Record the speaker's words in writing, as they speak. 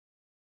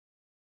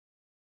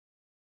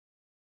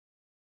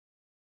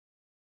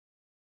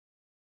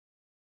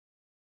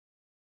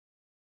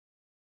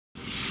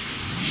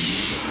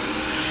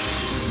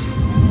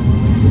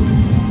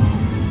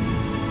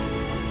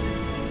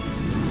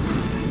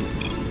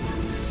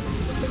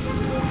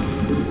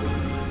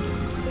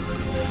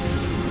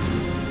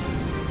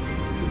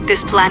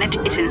This planet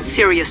is in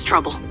serious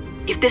trouble.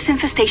 If this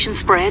infestation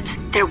spreads,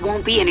 there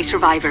won't be any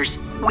survivors.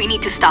 We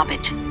need to stop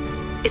it.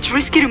 It's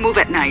risky to move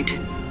at night,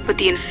 but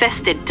the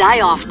infested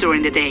die off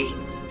during the day.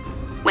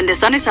 When the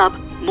sun is up,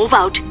 move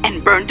out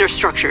and burn their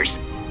structures.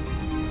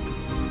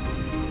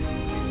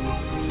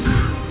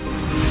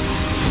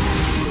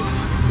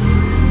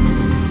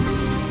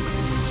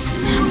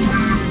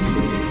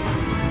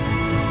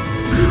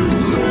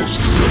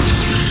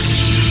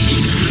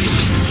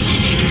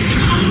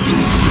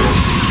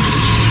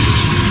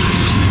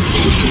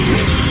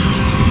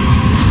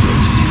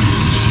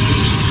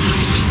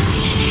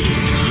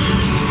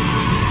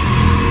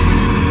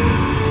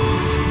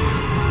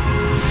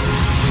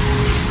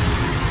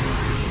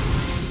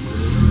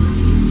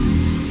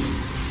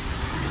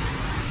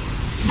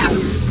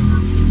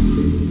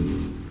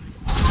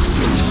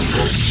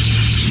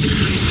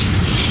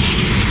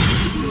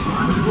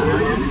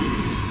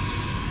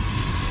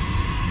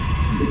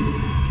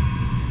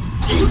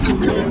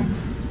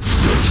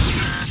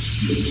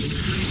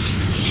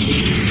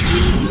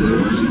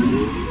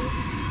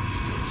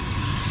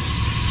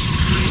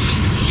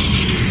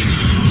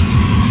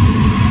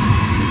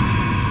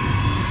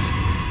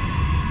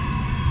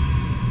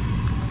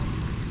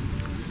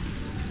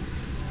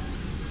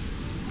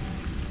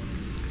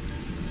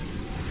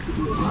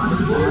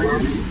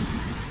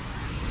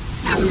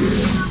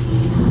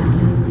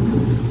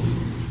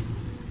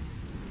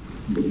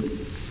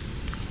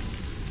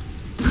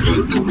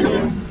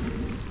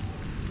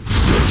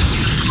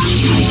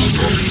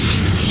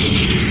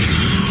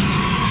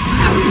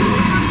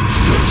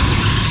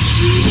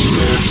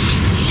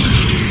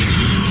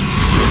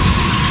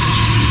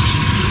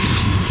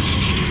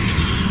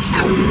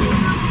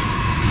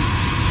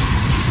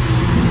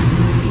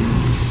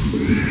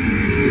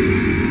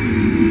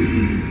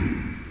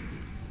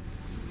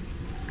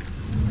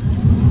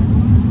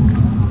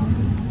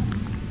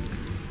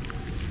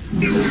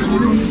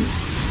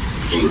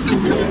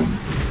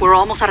 We're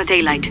almost out of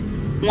daylight.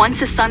 Once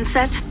the sun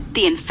sets,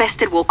 the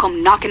infested will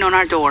come knocking on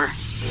our door.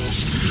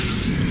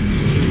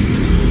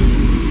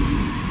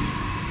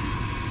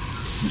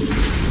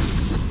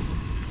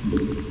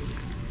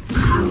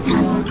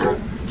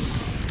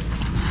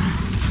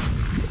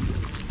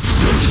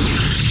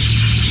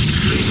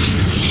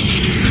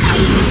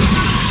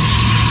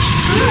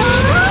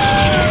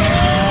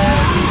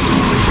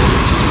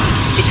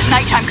 It's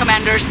nighttime,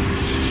 Commanders.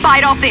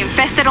 Fight off the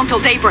infested until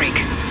daybreak.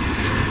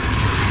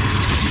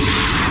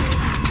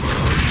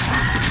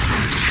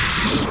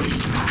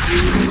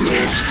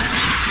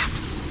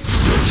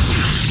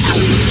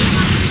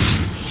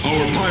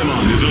 Our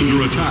pylon is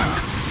under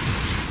attack.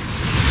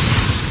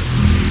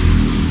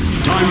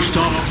 Time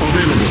stop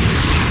available.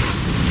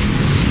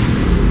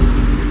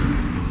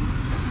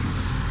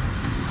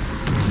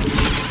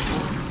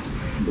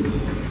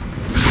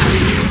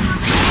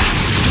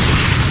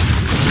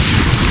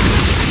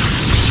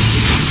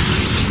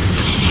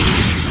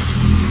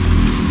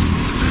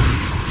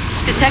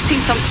 Detecting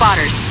some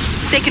spotters.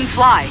 They can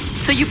fly,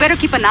 so you better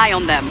keep an eye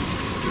on them.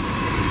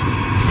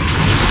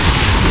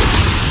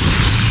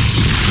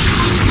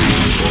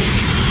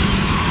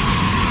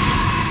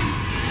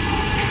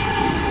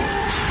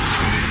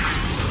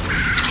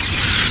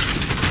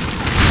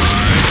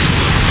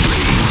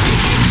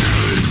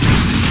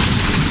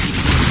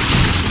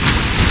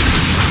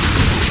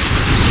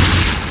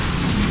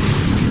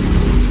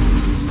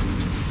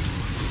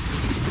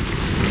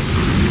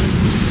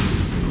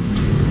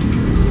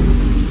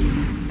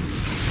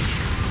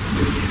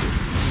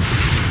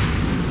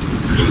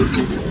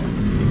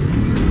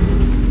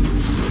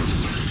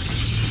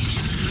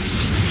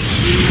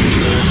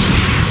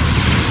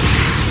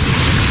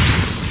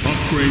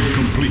 Upgrade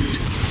complete.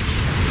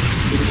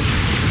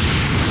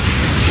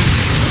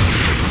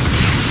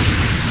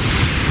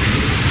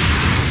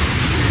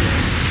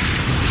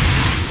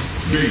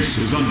 Base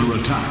is under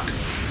attack.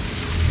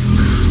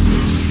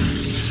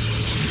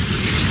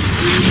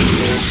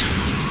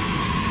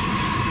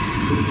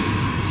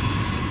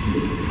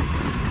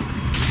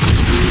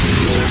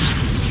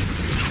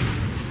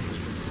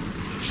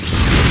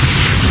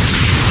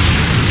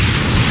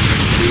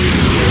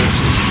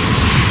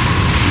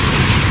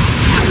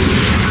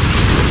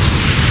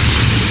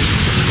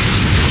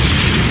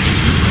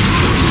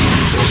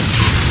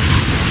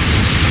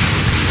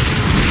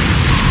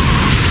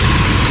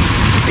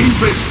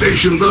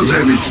 Infestation does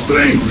have its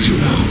strengths, you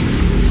know.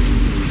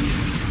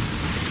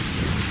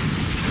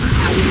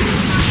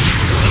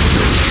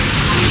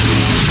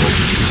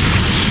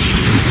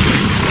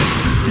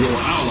 Your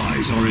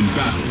allies are in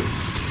battle.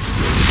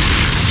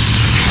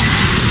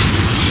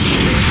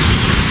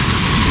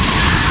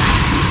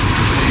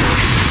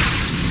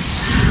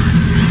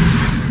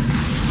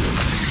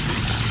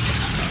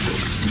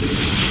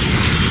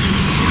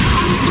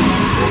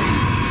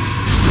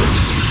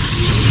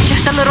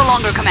 Just a little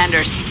longer,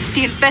 Commanders.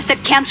 The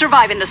infested can't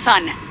survive in the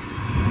sun.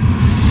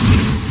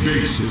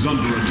 Base is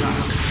under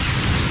attack.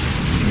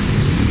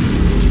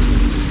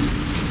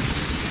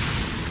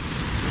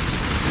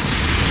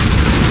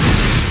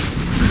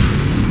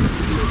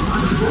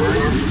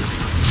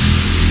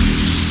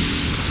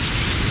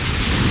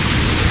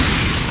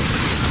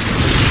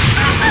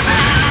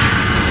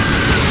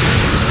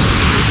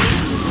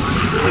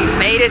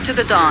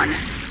 into the dawn.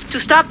 To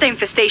stop the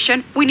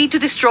infestation, we need to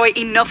destroy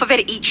enough of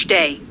it each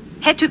day.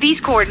 Head to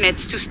these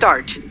coordinates to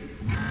start.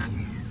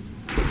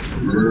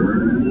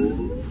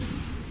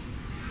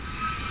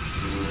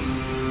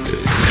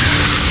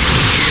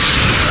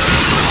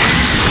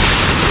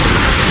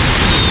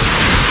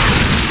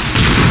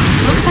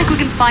 Looks like we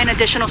can find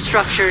additional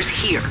structures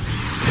here.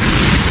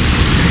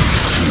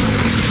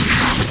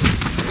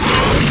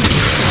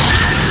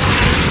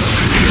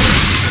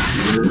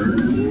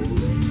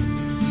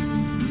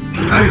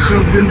 I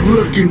have been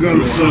working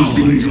on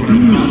something new.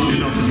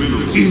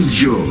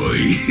 Enjoy.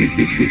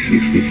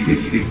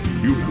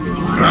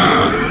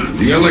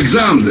 The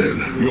Alexander.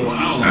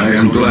 I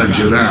am glad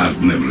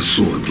Gerard never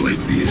saw it like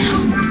this.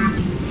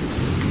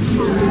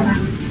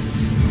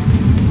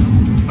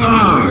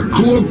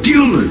 Cloaked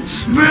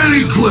units.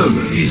 Very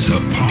clever.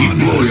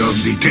 Deploy our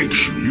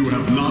detection. You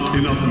have not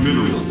enough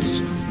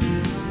minerals.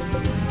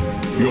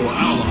 Your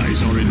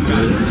allies are in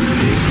battle.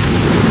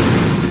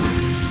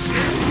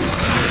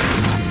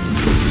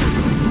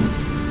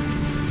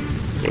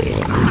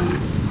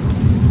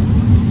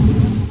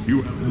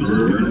 You have not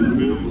enough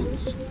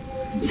minerals.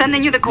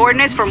 Sending you the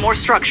coordinates for more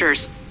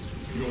structures.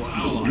 Your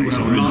allies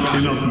are not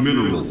enough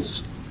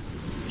minerals.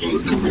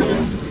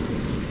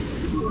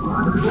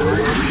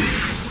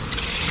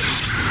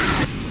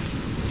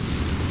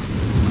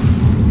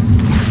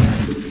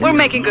 We're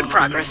making good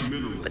progress,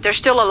 but there's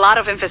still a lot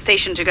of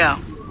infestation to go.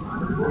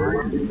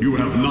 You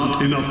have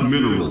not enough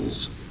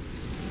minerals.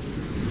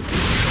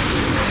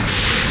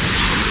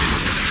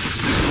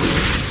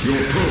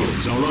 Your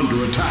probes are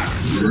under attack.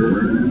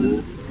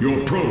 Your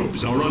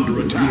probes are under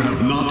attack. You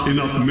have not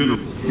enough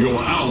minerals.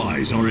 Your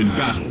allies are in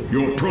battle.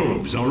 Your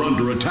probes are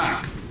under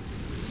attack.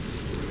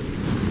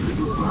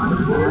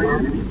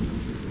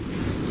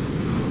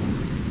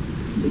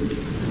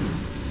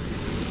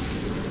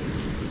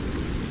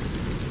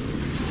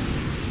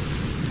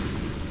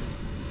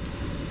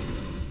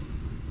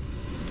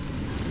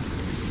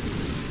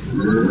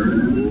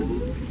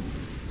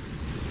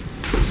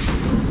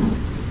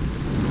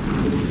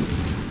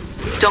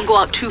 Don't go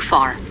out too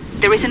far.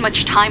 There isn't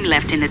much time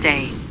left in the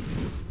day.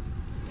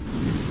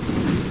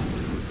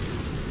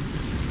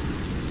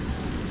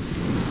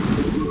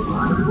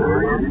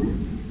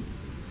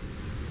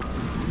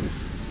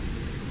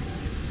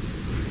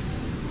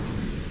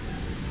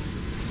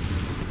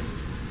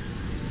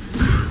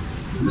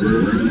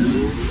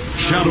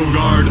 Shadow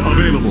Guard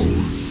available.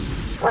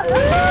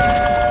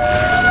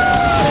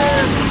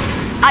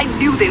 I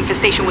knew the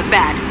infestation was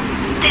bad.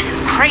 This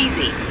is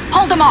crazy.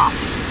 Hold them off.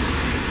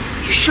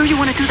 You sure you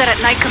want to do that at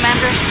night,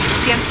 Commanders?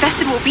 The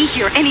infested will be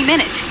here any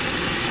minute.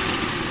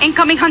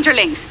 Incoming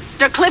hunterlings.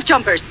 They're cliff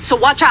jumpers, so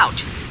watch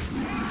out.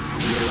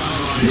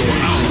 Your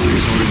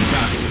allies are in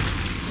battle.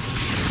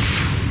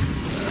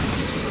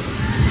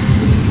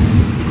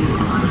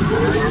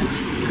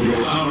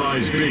 Your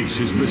allies' base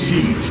is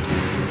besieged.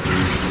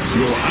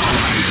 Your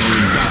allies are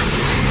in battle.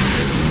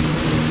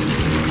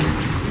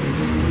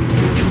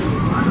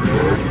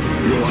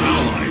 Your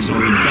allies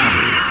are in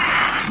battle.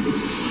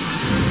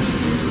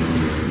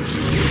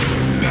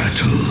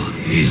 Battle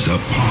is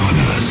upon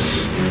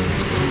us.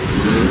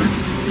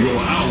 Your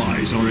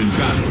allies are in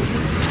battle.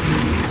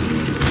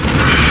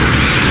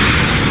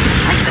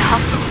 Like the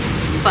hustle.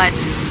 But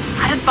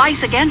I'd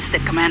advise against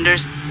it,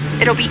 Commanders.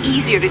 It'll be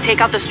easier to take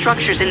out the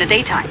structures in the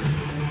daytime.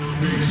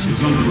 Base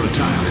is under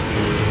attack.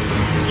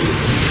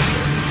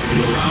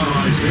 Your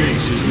allies'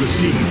 base is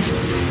besieged.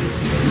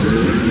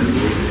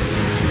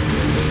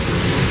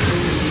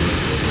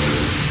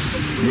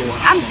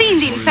 I'm seeing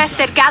the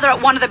infested gather at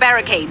one of the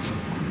barricades.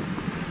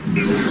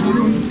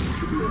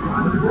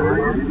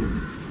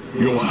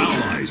 Your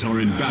allies are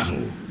in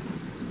battle.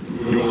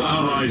 Your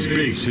allies'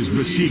 base is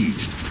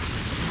besieged.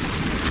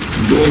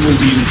 Double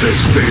the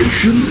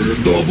infestation,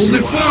 double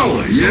the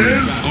power,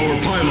 yes? Our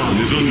pylon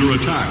is under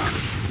attack.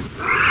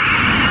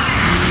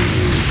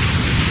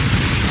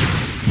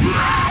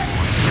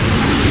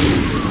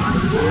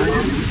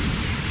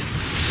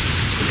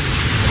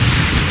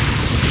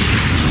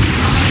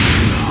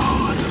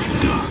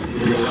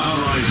 Your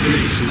allies'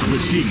 base is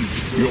besieged.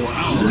 Your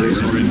allies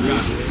are in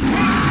battle.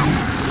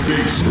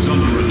 Base is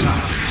under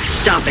attack.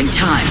 Stopping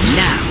time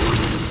now.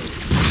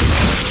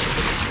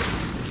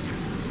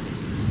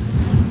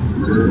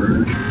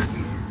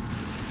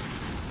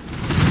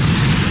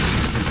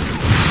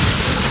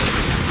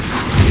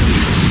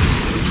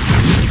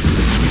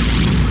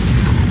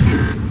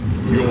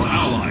 Your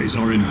allies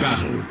are in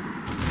battle.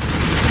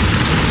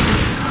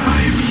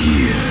 I'm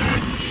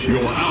here.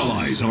 Your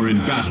allies are in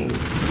battle.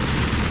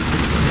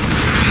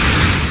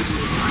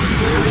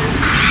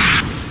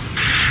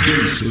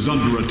 Base is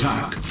under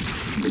attack.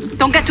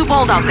 Don't get too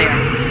bold out there.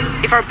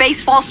 If our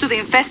base falls to the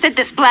infested,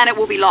 this planet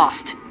will be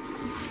lost.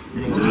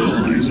 Your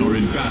allies are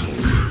in battle.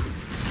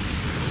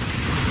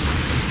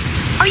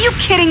 Are you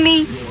kidding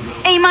me?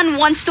 Amon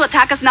wants to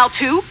attack us now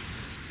too?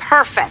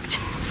 Perfect.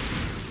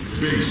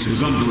 Base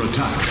is under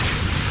attack.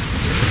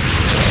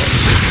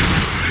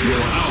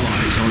 Your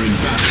allies are in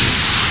battle.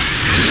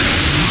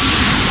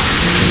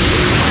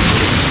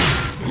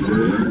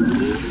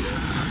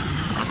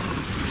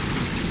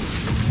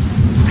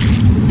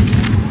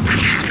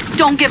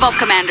 Don't give up,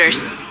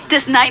 commanders.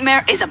 This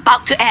nightmare is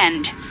about to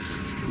end.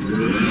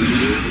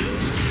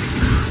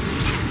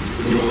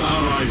 Your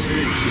allies'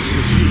 base is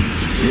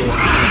besieged. Your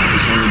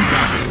allies are in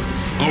battle.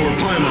 Our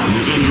pylon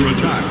is under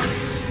attack.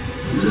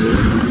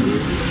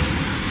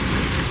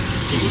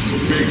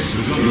 Base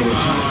is under Your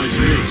allies'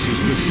 base is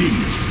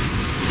besieged.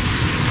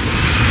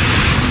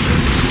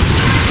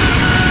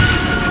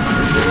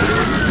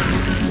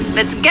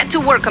 Let's get to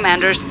work,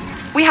 commanders.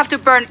 We have to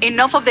burn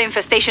enough of the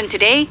infestation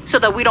today so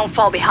that we don't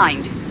fall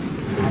behind.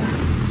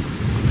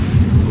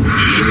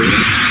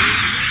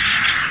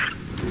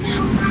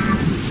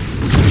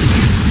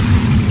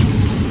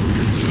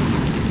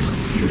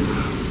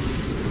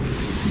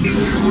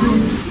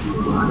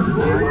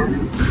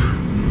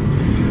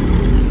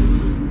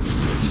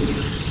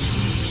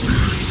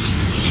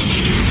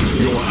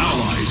 Your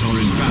allies are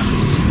in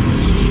battle.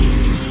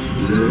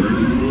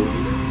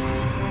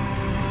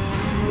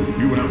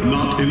 You have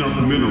not enough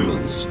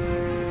minerals.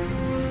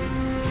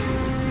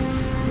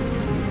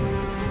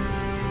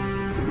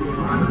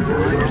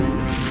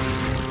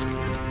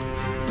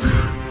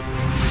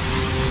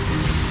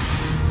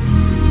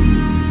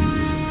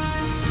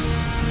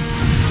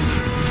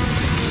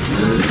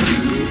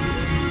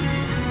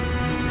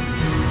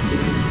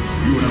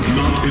 You have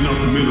not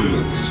enough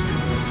minerals.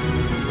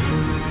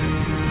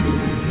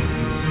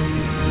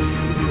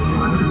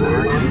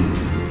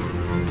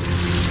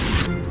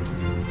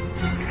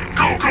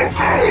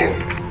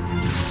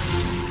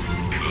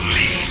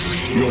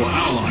 Your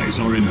allies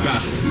are in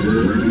battle.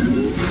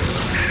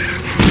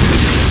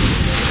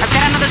 I've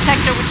got another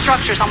sector with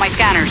structures on my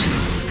scanners.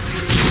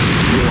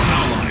 Your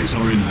allies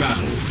are in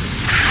battle.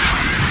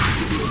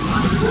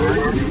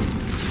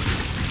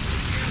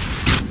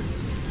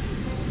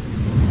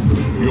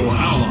 Your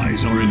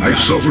allies are in battle. I've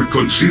suffered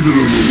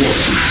considerable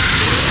losses.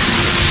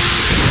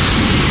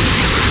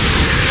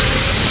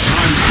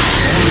 Time stop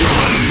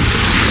online.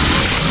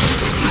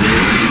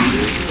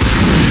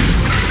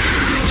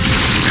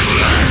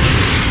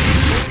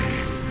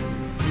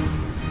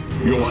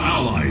 Your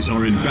allies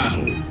are in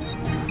battle.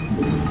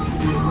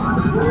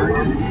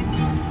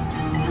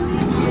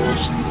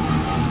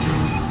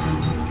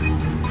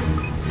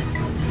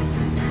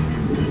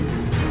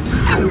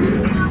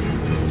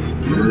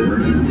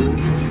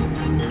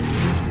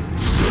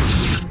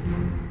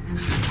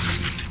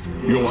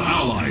 Your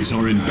allies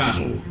are in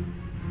battle.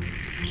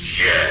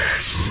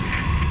 Yes.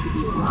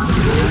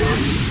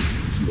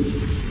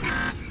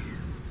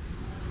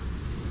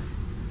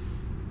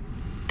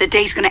 The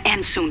day's gonna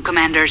end soon,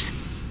 commanders.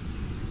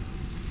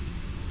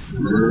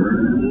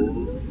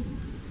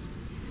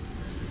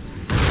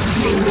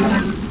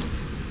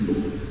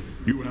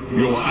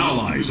 Your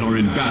allies are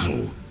in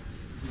battle.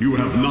 You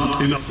have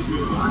not enough.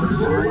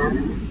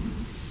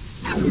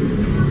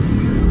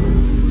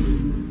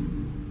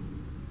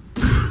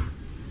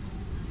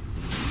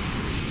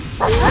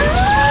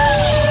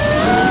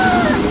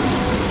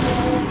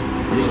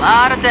 A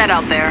lot of dead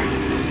out there.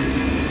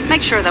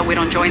 Make sure that we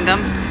don't join them.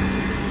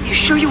 You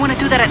sure you want to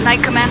do that at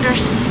night,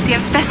 commanders? The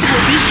infested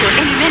will be here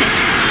any minute.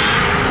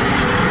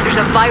 There's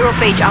a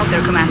virophage out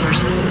there,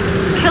 commanders.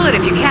 Kill it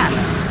if you can,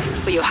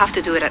 but you'll have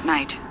to do it at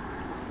night.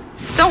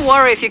 Don't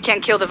worry if you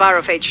can't kill the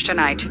virophage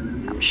tonight.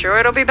 I'm sure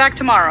it'll be back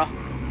tomorrow.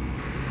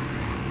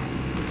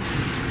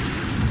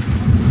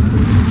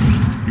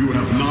 You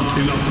have not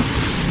enough.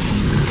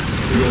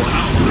 Your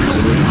allies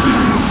are in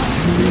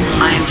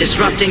battle. I am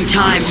disrupting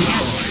time.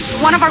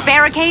 One of our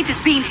barricades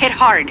is being hit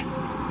hard.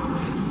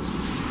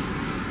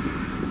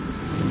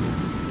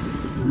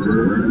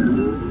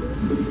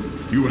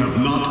 You have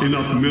not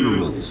enough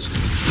minerals.